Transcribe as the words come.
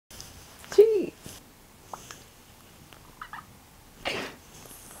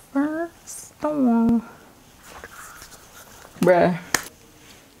Bruh.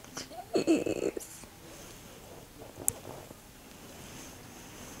 Jeez.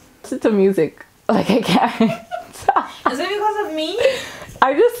 Listen to music. Like, I can't. Is it because of me?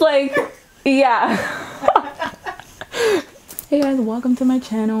 I just like, yeah. Hey guys, welcome to my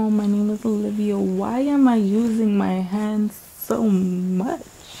channel. My name is Olivia. Why am I using my hands so much?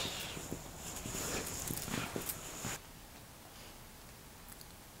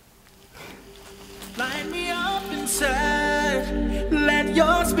 Light me up inside, let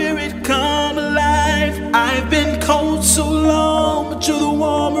your spirit come alive. I've been cold so long, but you're the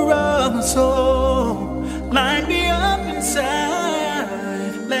warmer of my soul. Light me up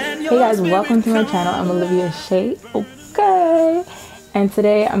inside, let your Hey guys, welcome to my channel. I'm Oliviaashay. Okay. And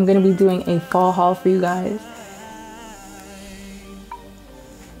today I'm going to be doing a fall haul for you guys.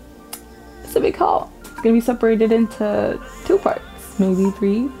 It's a big haul. It's going to be separated into 2 parts, maybe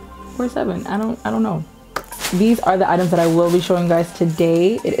 3 or 7. I don't know. These are the items that I will be showing you guys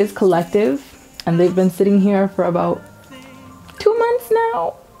today. It is collective and they've been sitting here for about 2 months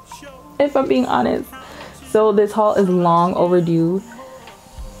now, if I'm being honest. So this haul is long overdue,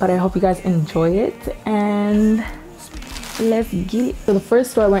 but I hope you guys enjoy it and let's get it. So the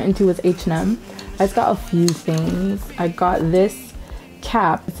first store I went into was H&M. I just got a few things. I got this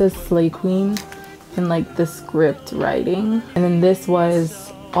cap. It says Slay Queen in like the script writing. And then this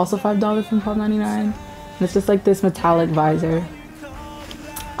was also $5 from $12.99. And it's just like this metallic visor.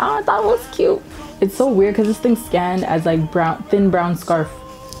 Oh, I thought it was cute. It's so weird because this thing's scanned as like thin brown scarf.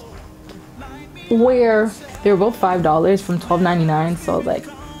 Where they were both $5 from $12.99. So I was like,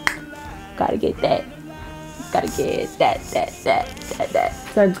 gotta get that. Gotta get that.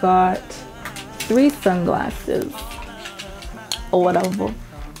 So I got 3 sunglasses or whatever.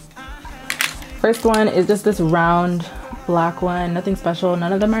 First one is just this round black one, nothing special.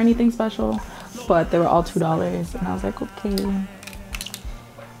 None of them are anything special, but they were all $2 and I was like, okay.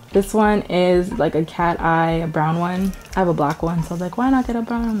 This one is like a cat eye, a brown one. I have a black one, so I was like, why not get a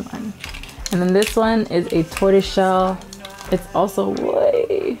brown one? And then this one is a tortoise shell. It's also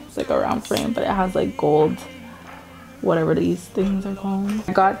it's like a round frame, but it has like gold, whatever these things are called.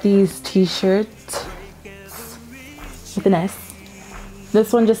 I got these t-shirts with an S.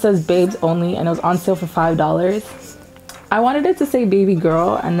 This one just says babes only and it was on sale for $5. I wanted it to say baby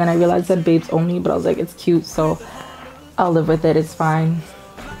girl and then I realized it said babes only, but I was like, it's cute, so I'll live with it, it's fine.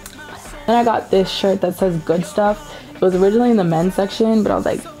 Then I got this shirt that says good stuff. It was originally in the men's section, but I was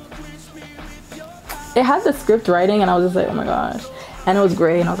like, it had the script writing and I was just like, oh my gosh. And it was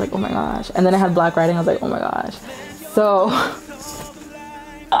gray and I was like, oh my gosh. And then it had black writing, I was like, oh my gosh. So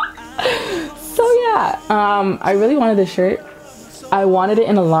yeah, I really wanted this shirt. I wanted it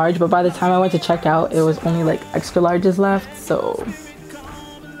in a large, but by the time I went to check out, it was only like extra larges left. So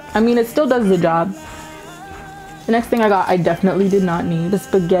I mean, it still does the job. The next thing I got, I definitely did not need. The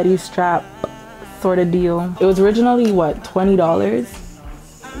spaghetti strap sort of deal. It was originally what, $20?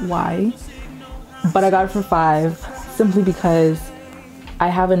 Why? But I got it for $5 simply because I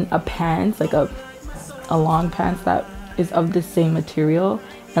have a pants, like a long pants that is of the same material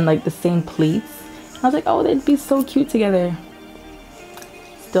and like the same pleats. I was like, oh, they'd be so cute together.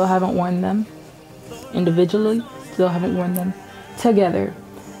 Still haven't worn them individually, still haven't worn them together.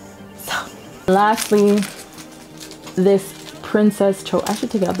 So lastly, this princess choke. I should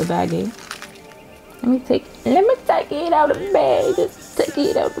take it out of the bag, eh? Let me take it out of the bag. Just take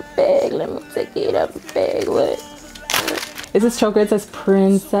it out of the bag. Let me take it out of the bag. What? It's this choker. It says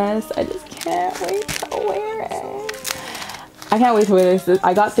princess. I just can't wait to wear it. I can't wait to wear this.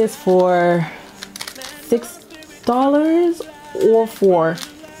 I got this for $6 or $4.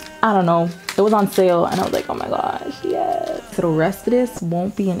 I don't know. It was on sale and I was like, oh my gosh, yes. So the rest of this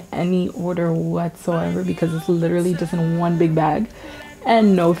won't be in any order whatsoever because it's literally just in one big bag.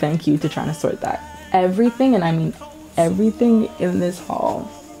 And no thank you to trying to sort that. Everything, and I mean everything in this haul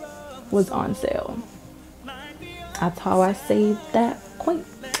was on sale. That's how I saved that coin.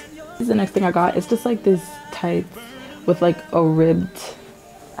 This is the next thing I got. It's just like this tights with like a ribbed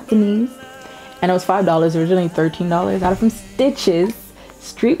at the knees. And it was $5, originally $13. Got it from Stitches.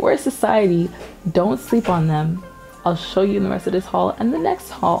 Streetwear Society. Don't sleep on them. I'll show you in the rest of this haul and the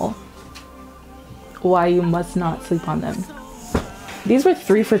next haul why you must not sleep on them. These were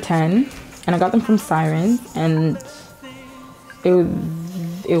 3 for $10 and I got them from Sirens, and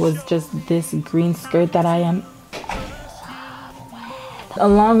it was just this green skirt that I am.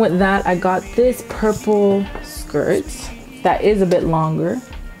 Along with that, I got this purple skirt that is a bit longer.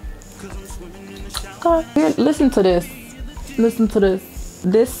 God, listen to this. Listen to this.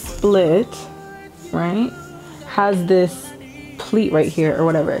 This split, right, has this pleat right here or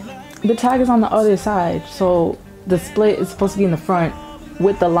whatever. the tag is on the other side, so the split is supposed to be in the front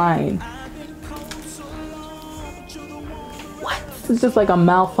with the line. What? It's just like a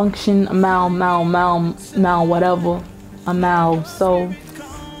malfunction, a whatever, a mal. So,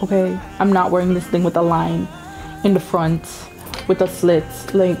 okay, I'm not wearing this thing with a line in the front with the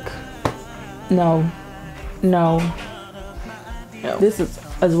slits. Like, no. This is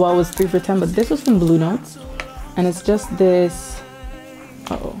as well as 3 for $10, but this was from Blue Notes, and it's just this.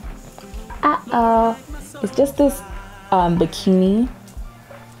 It's just this bikini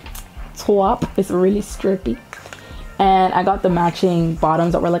top. It's really strippy, and I got the matching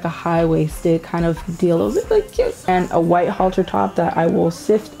bottoms that were like a high-waisted kind of deal. Those look like cute, and a white halter top that I will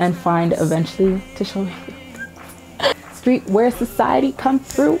sift and find eventually to show you. Streetwear Society come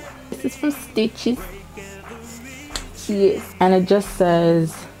through. This is from Stitches. Yes, and it just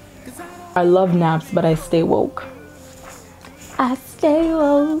says, I love naps, but I stay woke. I stay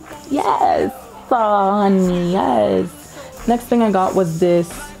woke. Yes, honey, yes. Next thing I got was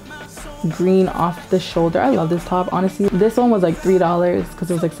this green off the shoulder. I love this top, honestly. This one was like $3 because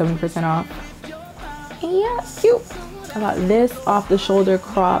it was like 7% off. Yeah, cute. I got this off the shoulder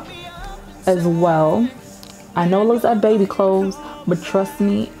crop as well. I know it looks like baby clothes, but trust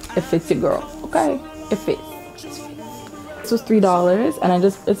me, it fits your girl. Okay, it fits. This was $3, and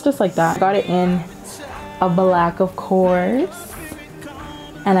it's just like that. I got it in a black, of course,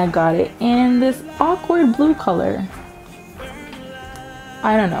 and I got it in this awkward blue color.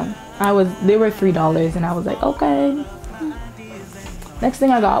 I don't know. They were $3, and I was like, okay. Next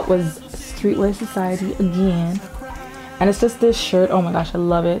thing I got was Streetwear Society again, and it's just this shirt. Oh my gosh, I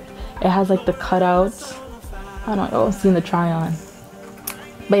love it. It has like the cutouts. I don't know, I've seen the try on,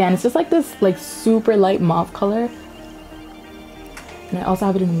 but yeah, and it's just like this like super light mauve color. And I also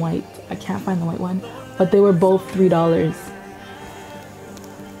have it in white. I can't find the white one, but they were both $3.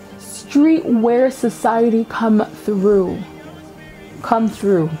 Streetwear Society come through. Come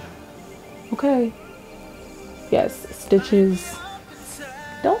through. Okay. Yes, Stitches.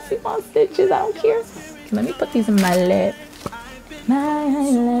 Don't see my stitches, I don't care. Let me put these in my lip. My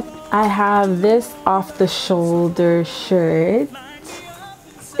lip. I have this off the shoulder shirt.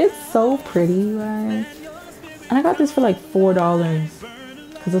 It's so pretty, guys. And I got this for like $4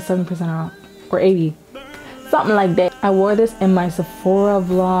 because it's 7% off, or 80, something like that. I wore this in my Sephora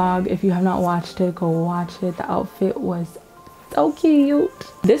vlog. If you have not watched it, go watch it. The outfit was so cute.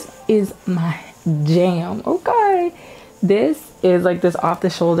 This is my jam. Okay, this is like this off the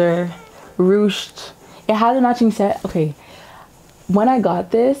shoulder ruched. It has a matching set. Okay, when I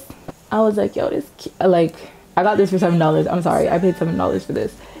got this, I was like, yo, this like, I got this for $7. I'm sorry, I paid $7 for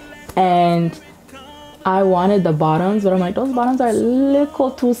this, and I wanted the bottoms, but I'm like, those bottoms are a little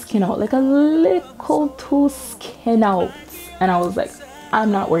too skin out, like a little too skin out. And I was like,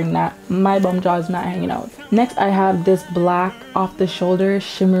 I'm not wearing that. My bum jaw is not hanging out. Next, I have this black off the shoulder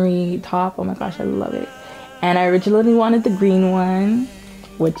shimmery top. Oh my gosh, I love it. And I originally wanted the green one,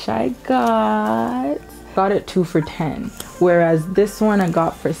 which I got. Got it 2 for $10, whereas this one I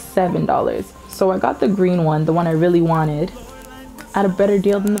got for $7. So I got the green one, the one I really wanted, at a better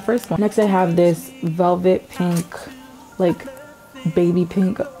deal than the first one. Next, I have this velvet pink, like baby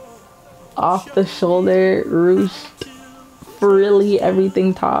pink, off the shoulder, ruched, frilly,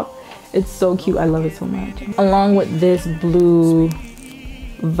 everything top. It's so cute. I love it so much. Along with this blue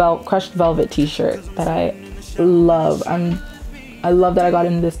crushed velvet t-shirt that I love. I love that I got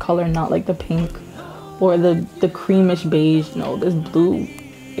in this color, not like the pink or the creamish beige. No, this blue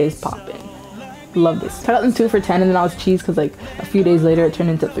is popping. Love this. I got them 2 for $10, and then I was cheesed because like a few days later it turned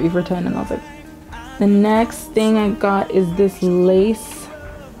into 3 for $10, and I was like, the next thing I got is this lace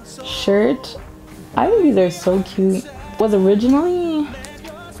shirt. I think these are so cute. It was originally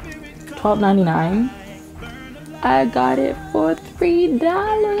 $12.99. I got it for $3.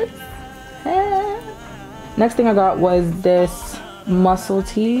 Next thing I got was this muscle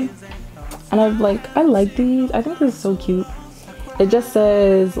tee, and I like these. I think this is so cute. It just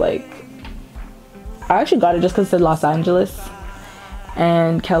says like, I actually got it just because it said Los Angeles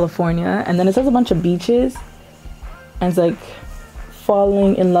and California, and then it says a bunch of beaches, and it's like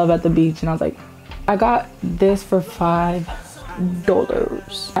falling in love at the beach, and I was like, I got this for $5.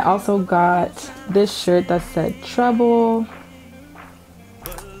 I also got this shirt that said Trouble.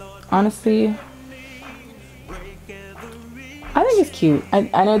 Honestly, I think it's cute, and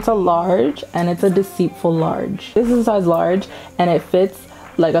it's a large, and it's a deceitful large. This is a size large, and it fits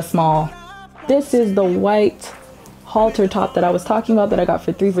like a small. This is the white halter top that I was talking about that I got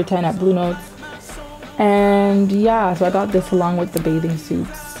for 3 for $10 at Blue Notes. And yeah, so I got this along with the bathing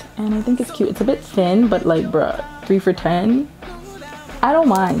suits, and I think it's cute. It's a bit thin, but like, bruh, 3 for $10. I don't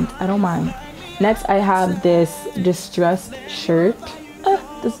mind. I don't mind. Next, I have this distressed shirt.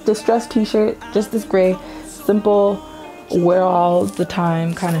 This distressed t-shirt. Just this gray, simple, wear all the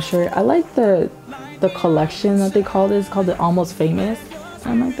time kind of shirt. I like the collection that they call this. It's called the Almost Famous.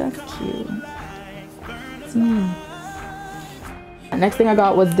 I'm like, that's cute. It's me. Next thing I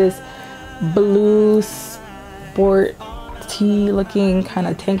got was this blue sport tee looking kind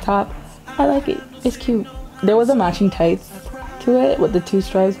of tank top. I like it. It's cute. There was a matching tights to it with the 2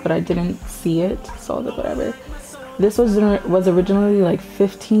 stripes, but I didn't see it, so I was like, whatever. This was originally like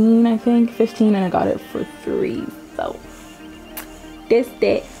 15, I think, 15, and I got it for 3. So this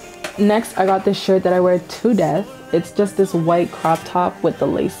it. Next, I got this shirt that I wear to death. It's just this white crop top with the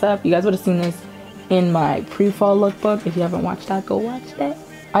lace up. You guys would have seen this in my pre-fall lookbook. If you haven't watched that, go watch that.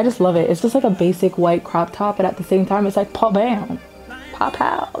 I just love it. It's just like a basic white crop top, but at the same time, it's like pop bam, pop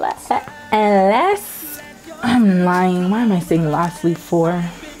out. And last, I'm lying. Why am I saying lastly for?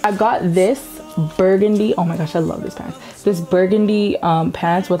 I got this burgundy. Oh my gosh, I love this pants. This burgundy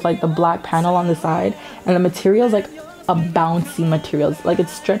pants with like the black panel on the side, and the material is like a bouncy material. Like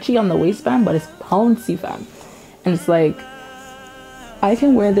it's stretchy on the waistband, but it's bouncy, fam. And it's like, I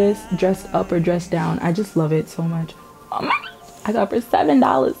can wear this dressed up or dressed down. I just love it so much. I got it for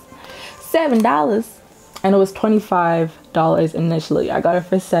 $7. $7. And it was $25 initially. I got it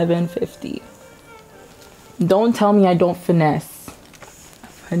for $7.50. Don't tell me I don't finesse.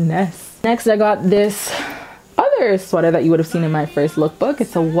 Finesse. Next, I got this other sweater that you would have seen in my first lookbook.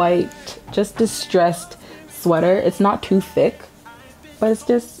 It's a white, just distressed sweater. It's not too thick, but it's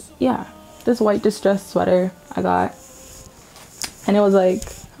just, yeah, this white distressed sweater I got. And it was like,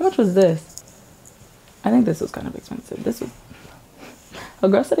 how much was this? I think this was kind of expensive. This was, a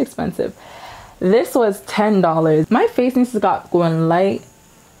girl said expensive. This was $10. My face needs to stop going light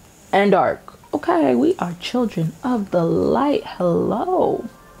and dark. Okay, we are children of the light. Hello.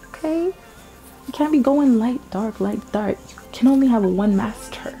 Okay, you can't be going light, dark, light, dark. You can only have one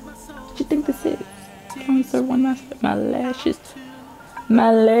master. What do you think this is? You can only serve one master. My lashes.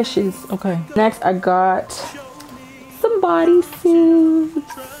 My lashes. Okay. Next, I got some bodysuits.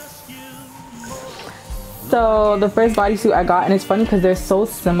 So the first bodysuit I got, and it's funny because they're so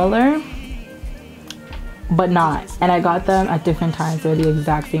similar, but not. And I got them at different times. They're the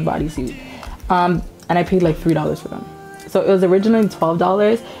exact same bodysuit. And I paid like $3 for them. So it was originally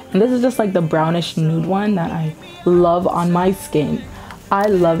 $12, and this is just like the brownish nude one that I love on my skin. I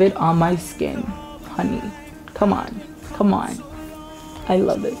love it on my skin, honey. Come on, come on. I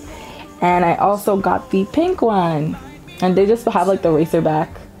love this. And I also got the pink one, and they just have like the racer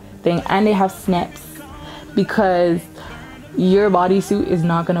back thing, and they have snaps, because your bodysuit is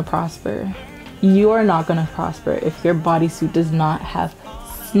not gonna prosper. You are not gonna prosper if your bodysuit does not have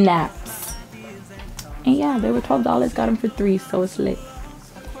snaps. And yeah, they were $12, got them for $3, so it's lit.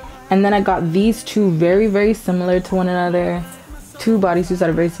 And then I got these two very, very similar to one another. Two bodysuits that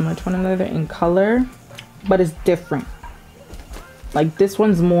are very similar to one another in color, but it's different. Like this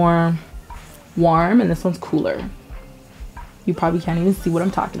one's more warm and this one's cooler. You probably can't even see what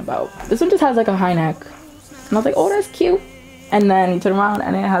I'm talking about. This one just has like a high neck. And I was like, oh, that's cute. And then you turn around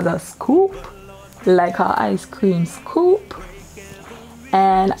and it has a scoop, like an ice cream scoop.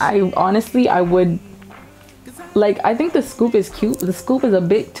 And I honestly, I would, like, I think the scoop is cute. The scoop is a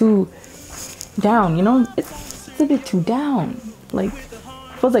bit too down, you know? It's a bit too down. Like,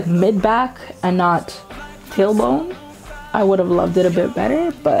 it feels like mid-back and not tailbone. I would have loved it a bit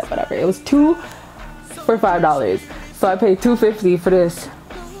better, but whatever. It was 2 for $5. So I paid $2.50 for this.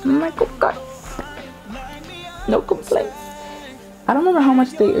 I'm like, oh God. No complaints. I don't remember how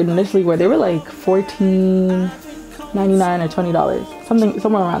much they initially were. They were like $14.99 or $20.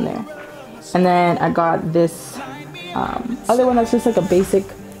 Somewhere around there. And then I got this other one that's just like a basic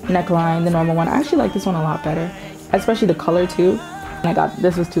neckline, the normal one. I actually like this one a lot better, especially the color too. And I got,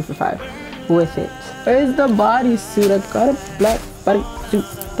 this was 2 for $5 with it. Where's the bodysuit? I got a black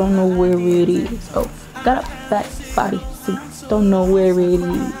bodysuit. Don't know where it is. Oh, got a black bodysuit. Don't know where it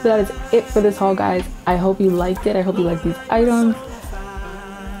is. So that is it for this haul, guys. I hope you liked it. I hope you liked these items.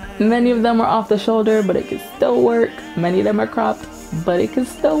 Many of them are off the shoulder, but it can still work. Many of them are cropped, but it can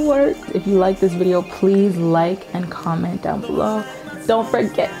still work. If you like this video, please like and comment down below. Don't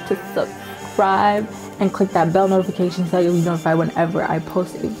forget to subscribe and click that bell notification so you'll be notified whenever I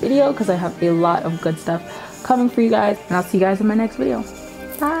post a video, because I have a lot of good stuff coming for you guys. And I'll see you guys in my next video.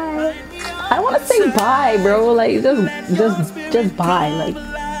 Bye. I want to say bye, bro. Like just bye. Like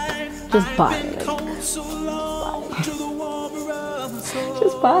just bye. Like,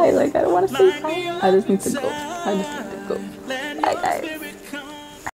 just bye. Like I don't want to say bye. I just need to go. Bye, guys.